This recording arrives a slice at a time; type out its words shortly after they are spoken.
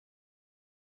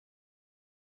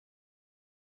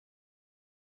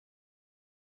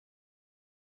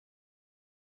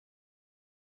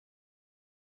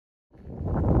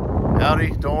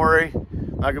cloudy. Don't worry,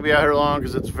 not gonna be out here long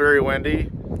because it's very windy,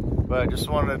 but I just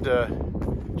wanted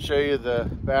to show you the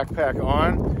backpack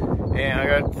on. And I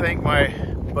got to thank my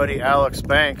buddy Alex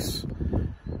Banks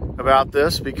about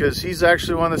this, because he's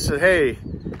actually one that said, hey,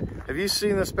 have you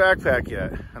seen this backpack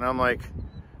yet? And I'm like,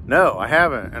 no, I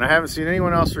haven't. And I haven't seen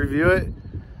anyone else review it.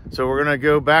 So we're gonna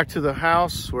go back to the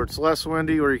house where it's less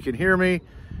windy, where you can hear me,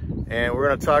 and we're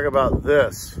gonna talk about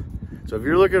this. So if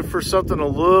you're looking for something a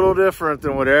little different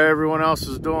than what everyone else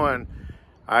is doing,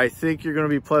 I think you're gonna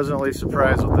be pleasantly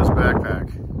surprised with this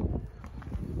backpack.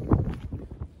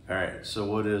 All right, so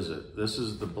what is it? This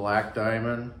is the Black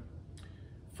Diamond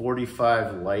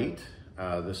 45 Lite.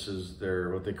 This is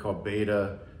their, what they call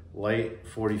Beta Lite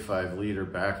 45 liter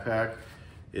backpack.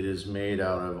 It is made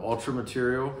out of ultra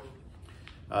material.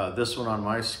 This one on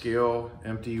my scale,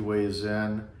 empty, weighs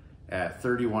in at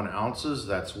 31 ounces.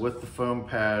 That's with the foam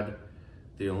pad,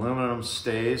 the aluminum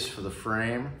stays for the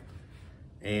frame,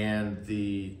 and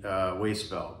the waist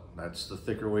belt. That's the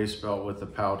thicker waist belt with the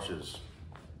pouches.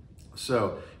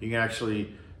 So you can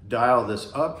actually dial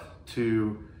this up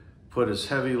to put as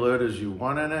heavy load as you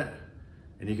want in it,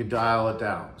 and you can dial it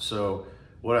down. So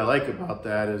what I like about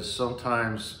that is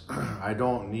sometimes I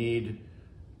don't need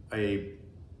a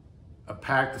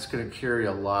pack that's gonna carry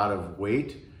a lot of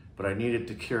weight, but I need it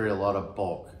to carry a lot of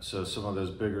bulk. So some of those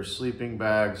bigger sleeping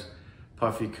bags,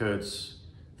 puffy coats,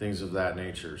 things of that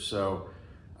nature. So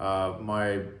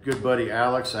my good buddy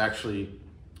Alex actually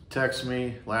texted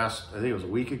me I think it was a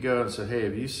week ago, and said, hey,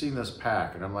 have you seen this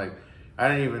pack? And I'm like, I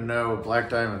didn't even know Black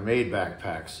Diamond made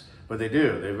backpacks, but they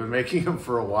do. They've been making them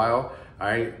for a while.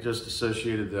 I just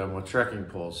associated them with trekking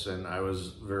poles, and I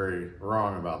was very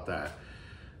wrong about that.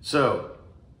 So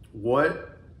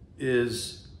what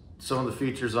is some of the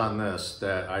features on this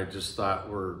that I just thought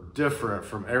were different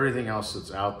from everything else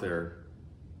that's out there?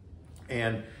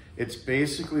 And it's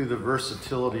basically the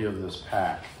versatility of this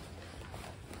pack.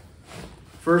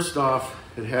 First off,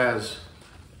 it has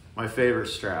my favorite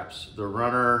straps, the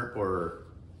runner or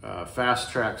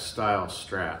fast track style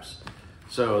straps.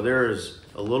 So there is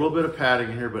a little bit of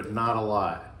padding here, but not a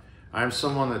lot. I'm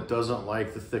someone that doesn't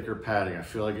like the thicker padding. I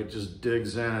feel like it just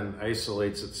digs in and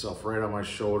isolates itself right on my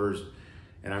shoulders,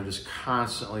 and I'm just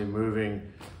constantly moving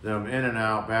them in and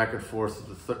out, back and forth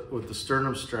with the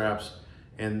sternum straps.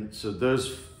 And so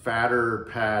those fatter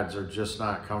pads are just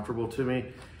not comfortable to me.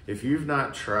 If you've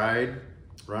not tried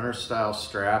runner style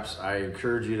straps, I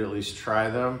encourage you to at least try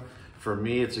them. For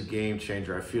me, it's a game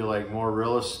changer. I feel like more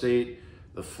real estate,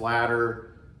 the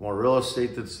flatter, more real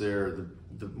estate that's there,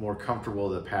 the more comfortable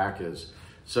the pack is.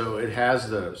 So it has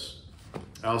those.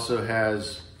 It also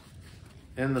has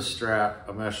in the strap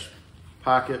a mesh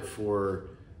pocket for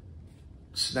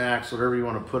snacks, whatever you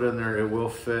want to put in there. It will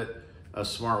fit a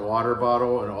smart water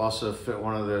bottle, and also fit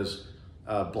one of those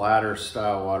bladder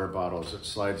style water bottles. It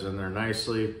slides in there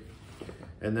nicely.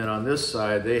 And then on this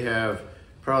side, they have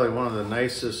probably one of the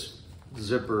nicest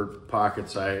zipper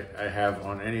pockets I have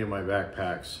on any of my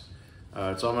backpacks.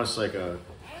 It's almost like a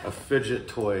fidget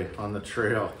toy on the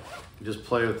trail. You just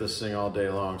play with this thing all day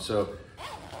long. So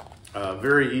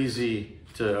very easy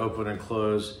to open and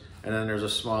close. And then there's a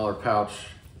smaller pouch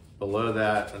below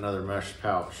that, another mesh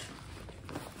pouch.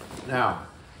 Now,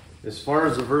 as far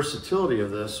as the versatility of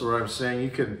this, where I'm saying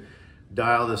you can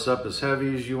dial this up as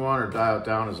heavy as you want or dial it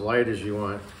down as light as you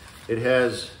want. It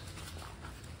has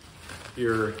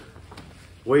your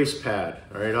waist pad,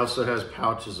 all right? It also has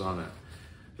pouches on it.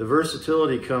 The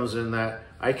versatility comes in that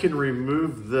I can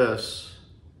remove this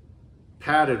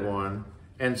padded one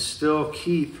and still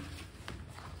keep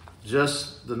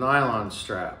just the nylon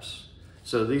straps.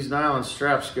 So these nylon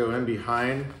straps go in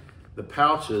behind the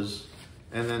pouches,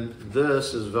 and then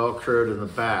this is Velcroed in the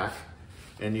back.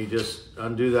 And you just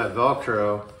undo that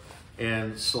Velcro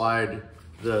and slide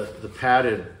the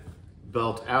padded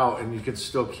belt out, and you can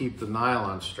still keep the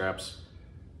nylon straps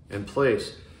in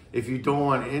place. If you don't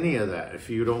want any of that, if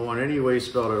you don't want any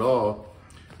waist belt at all,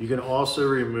 you can also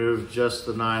remove just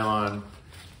the nylon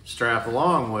strap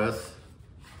along with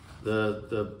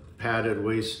the padded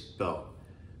waist belt.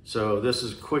 So this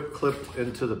is quick clipped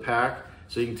into the pack,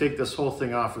 so you can take this whole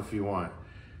thing off if you want.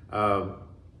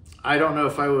 I don't know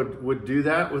if I would do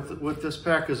that with this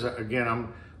pack, because again,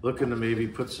 I'm looking to maybe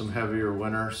put some heavier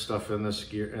winter stuff in this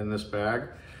bag.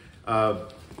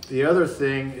 The other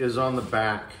thing is on the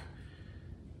back.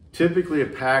 Typically a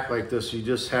pack like this, you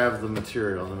just have the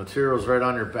material. The material is right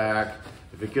on your back.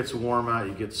 If it gets warm out,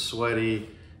 you get sweaty,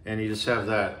 and you just have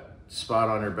that spot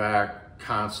on your back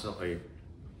constantly.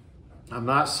 I'm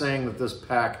not saying that this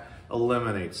pack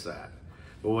eliminates that,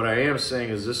 but what I am saying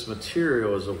is this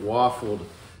material is a waffled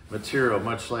material,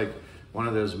 much like one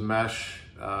of those mesh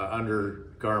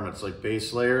undergarments, like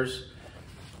base layers.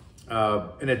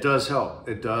 And it does help.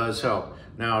 It does help.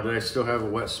 Now, did I still have a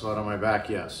wet spot on my back?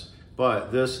 Yes.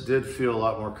 But this did feel a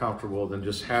lot more comfortable than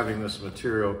just having this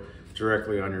material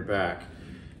directly on your back.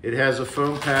 It has a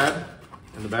foam pad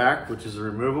in the back, which is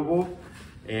removable,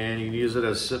 and you can use it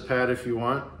as a sit pad if you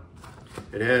want.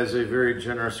 It has a very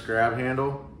generous grab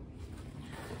handle.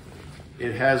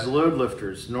 It has load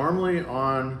lifters. Normally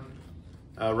on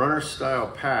a runner style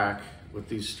pack with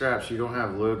these straps, you don't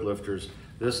have load lifters.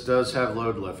 This does have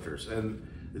load lifters, and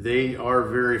they are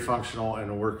very functional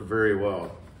and work very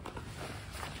well.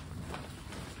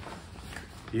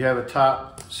 You have a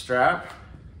top strap.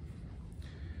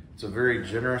 It's a very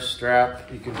generous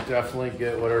strap. You can definitely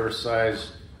get whatever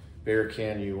size bear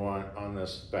can you want on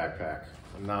this backpack.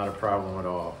 Not a problem at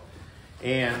all.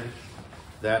 And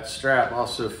that strap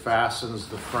also fastens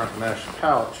the front mesh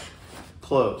pouch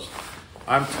closed.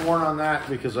 I'm torn on that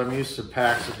because I'm used to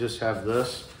packs that just have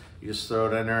this. You just throw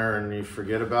it in there and you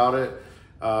forget about it.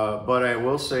 But I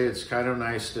will say it's kind of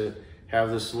nice to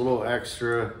have this little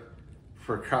extra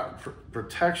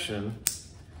protection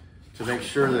to make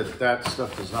sure that that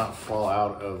stuff does not fall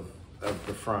out of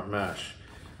the front mesh.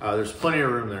 There's plenty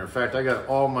of room there. In fact, I got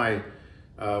all my,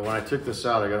 when I took this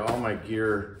out, I got all my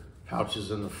gear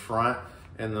pouches in the front,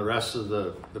 and the rest of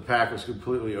the pack was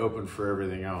completely open for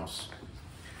everything else.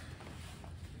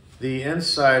 The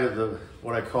inside of the,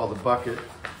 what I call the bucket,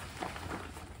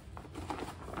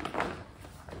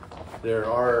 there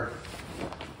are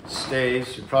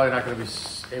stays. You're probably not going to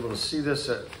be able to see this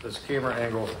at this camera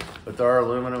angle, but there are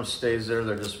aluminum stays there.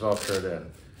 They're just Velcroed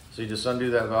in. So you just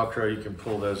undo that Velcro, you can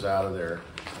pull those out of there.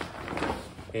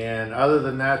 And other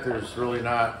than that, there's really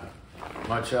not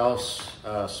much else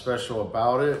special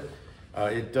about it.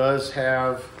 It does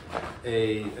have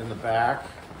in the back,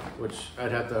 which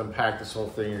I'd have to unpack this whole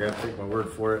thing. You're gonna have to take my word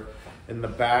for it. In the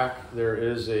back, there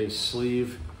is a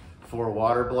sleeve for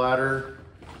water bladder,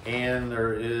 and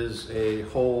there is a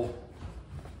hole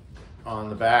on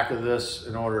the back of this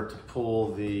in order to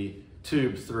pull the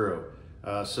tube through.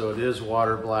 So it is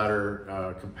water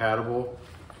bladder compatible.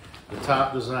 The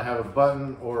top does not have a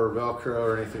button or Velcro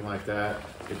or anything like that.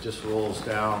 It just rolls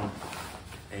down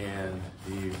and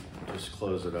you just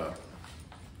close it up.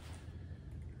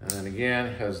 And then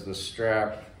again, has the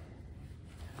strap,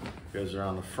 goes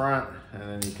around the front, and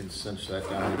then you can cinch that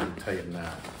down, you can tighten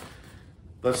that.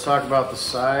 Let's talk about the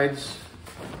sides.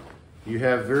 You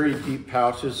have very deep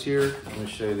pouches here. Let me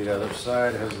show you the other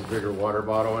side. It has a bigger water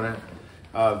bottle in it.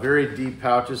 Very deep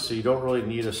pouches, so you don't really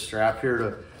need a strap here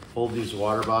to hold these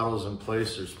water bottles in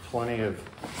place. There's plenty of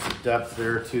depth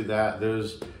there to that.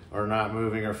 Those are not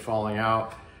moving or falling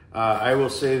out. I will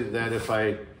say that if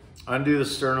I undo the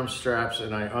sternum straps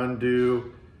and I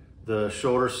undo the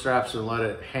shoulder straps and let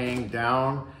it hang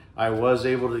down, I was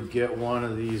able to get one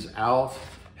of these out.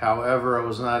 However, I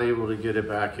was not able to get it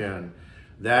back in.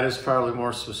 That is probably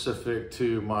more specific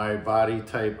to my body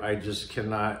type. I just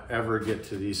cannot ever get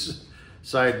to these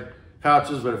side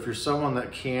pouches, but if you're someone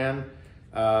that can,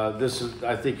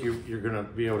 I think you're gonna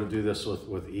be able to do this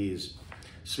with ease.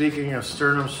 Speaking of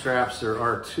sternum straps, there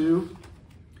are two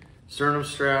sternum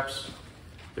straps.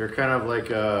 They're kind of like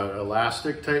a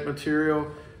elastic type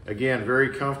material. Again, very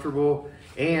comfortable.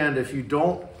 And if you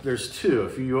don't, there's two.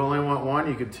 If you only want one,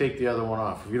 you can take the other one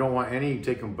off. If you don't want any, you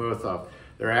take them both off.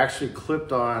 They're actually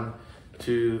clipped on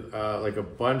to like a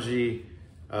bungee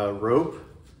rope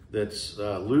that's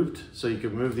looped, so you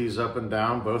can move these up and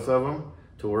down, both of them,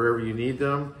 to wherever you need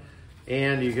them,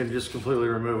 and you can just completely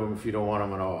remove them if you don't want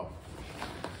them at all.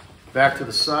 Back to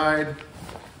the side,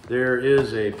 there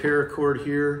is a paracord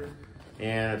here,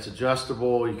 and it's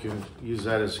adjustable. You can use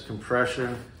that as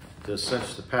compression to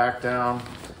cinch the pack down,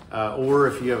 or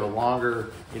if you have a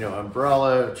longer,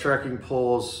 umbrella, trekking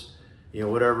poles,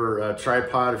 whatever,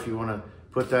 tripod, if you want to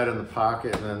put that in the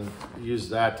pocket and then use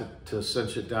that to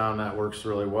cinch it down, that works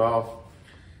really well.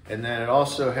 And then it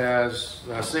also has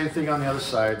the same thing on the other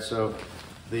side. So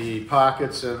the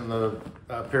pockets and the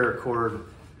paracord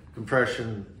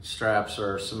compression straps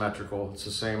are symmetrical. It's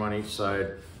the same on each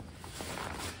side.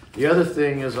 The other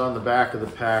thing is on the back of the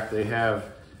pack, they have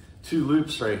two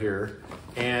loops right here.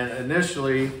 And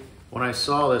initially, when I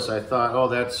saw this, I thought, oh,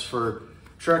 that's for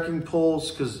trekking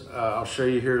poles, because I'll show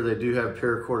you here, they do have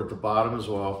paracord at the bottom as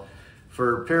well.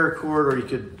 For paracord, or you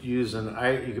could use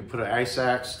you could put an ice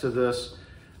axe to this.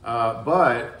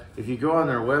 But if you go on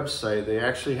their website, they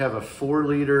actually have a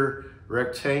 4-liter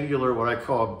rectangular, what I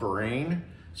call a brain.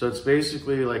 So it's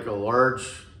basically like a large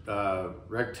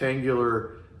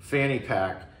rectangular fanny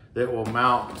pack that will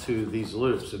mount to these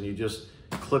loops, and you just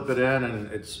clip it in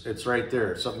and it's right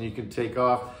there. It's something you can take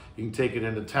off. You can take it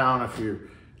into town if you're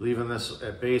leaving this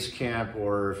at base camp,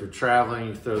 or if you're traveling,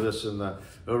 you throw this in the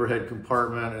overhead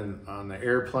compartment and on the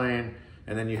airplane,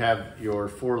 and then you have your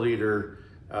 4-liter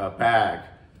bag,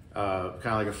 kind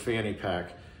of like a fanny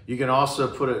pack. You can also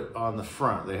put it on the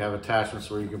front. They have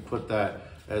attachments where you can put that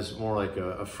as more like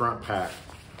a front pack.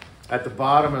 At the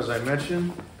bottom, as I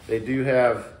mentioned, they do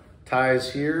have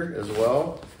ties here as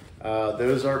well.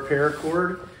 Those are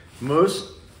paracord.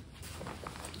 Most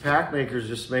pack makers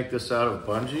just make this out of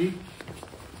bungee.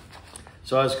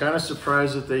 So I was kind of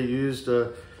surprised that they used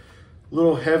a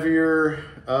little heavier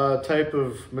type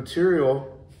of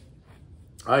material,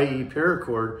 i.e.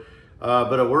 paracord,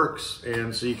 but it works.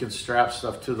 And so you can strap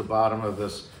stuff to the bottom of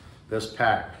this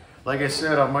pack. Like I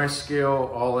said, on my scale,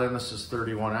 all in, this is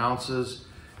 31 ounces.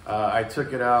 I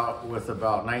took it out with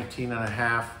about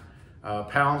 19.5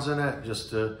 pounds in it, just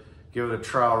to give it a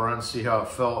trial run, see how it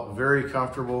felt. Very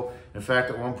comfortable. In fact,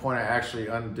 at one point I actually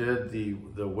undid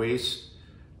the waist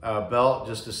belt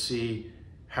just to see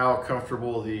how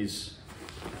comfortable these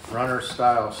runner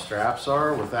style straps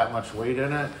are with that much weight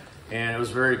in it, and it was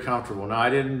very comfortable. Now,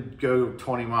 I didn't go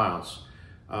 20 miles,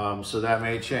 so that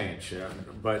may change,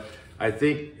 but I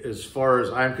think as far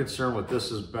as I'm concerned, what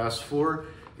this is best for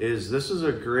is this is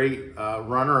a great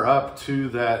runner up to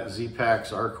that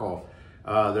Z-Packs Arcall.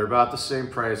 They're about the same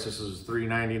price. This is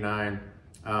 $3.99.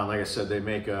 Like I said, they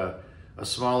make a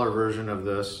smaller version of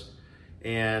this.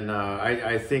 And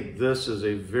I think this is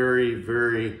a very,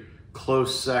 very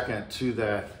close second to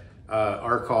that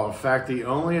Arcall. In fact, the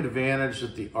only advantage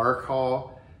that the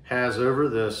Arcall has over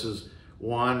this is,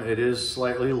 one, it is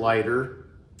slightly lighter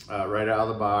right out of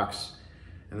the box.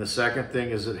 And the second thing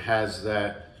is it has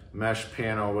that mesh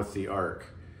panel with the arc.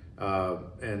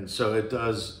 And so it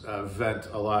does vent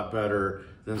a lot better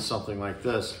than something like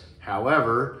this.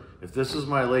 However, if this is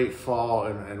my late fall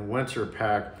and winter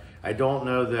pack, I don't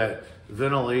know that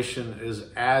ventilation is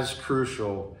as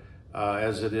crucial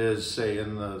as it is, say,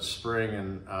 in the spring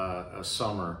and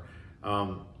summer.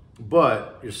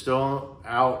 But you're still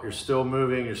out, you're still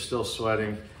moving, you're still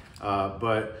sweating.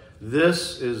 But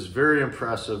this is very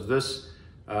impressive. This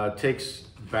takes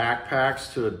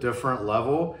backpacks to a different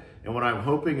level. And what I'm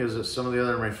hoping is that some of the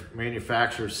other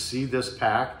manufacturers see this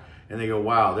pack and they go,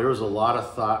 wow, there was a lot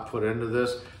of thought put into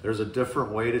this. There's a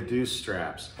different way to do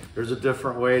straps. There's a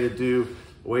different way to do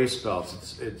waist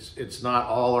belts. It's not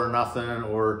all or nothing,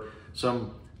 or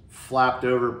some flapped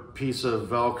over piece of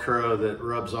Velcro that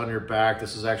rubs on your back.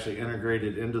 This is actually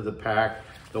integrated into the pack.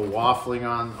 The waffling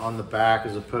on the back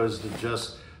as opposed to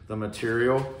just the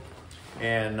material.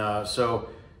 And so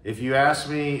if you ask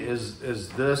me, is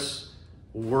this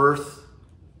worth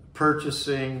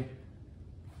purchasing,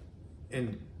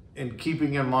 in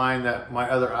keeping in mind that my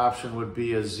other option would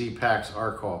be a Z-Packs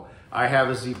Arcall. I have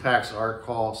a Z-Packs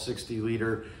Arcall 60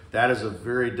 liter. That is a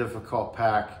very difficult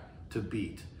pack to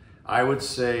beat. I would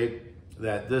say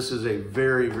that this is a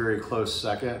very, very close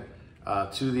second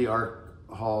to the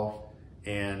Arcall,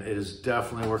 and it is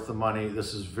definitely worth the money.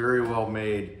 This is very well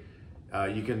made.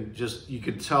 You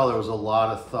can tell there was a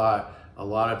lot of thought, a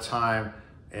lot of time,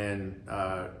 and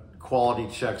quality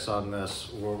checks on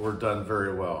this were done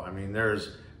very well. I mean,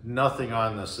 there's nothing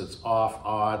on this that's off,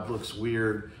 odd, looks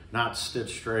weird, not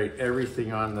stitched straight.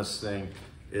 Everything on this thing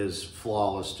is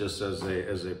flawless, just as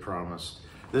they promised.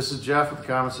 This is Jeff with the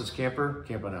Common Sense Camper,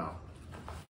 camping out.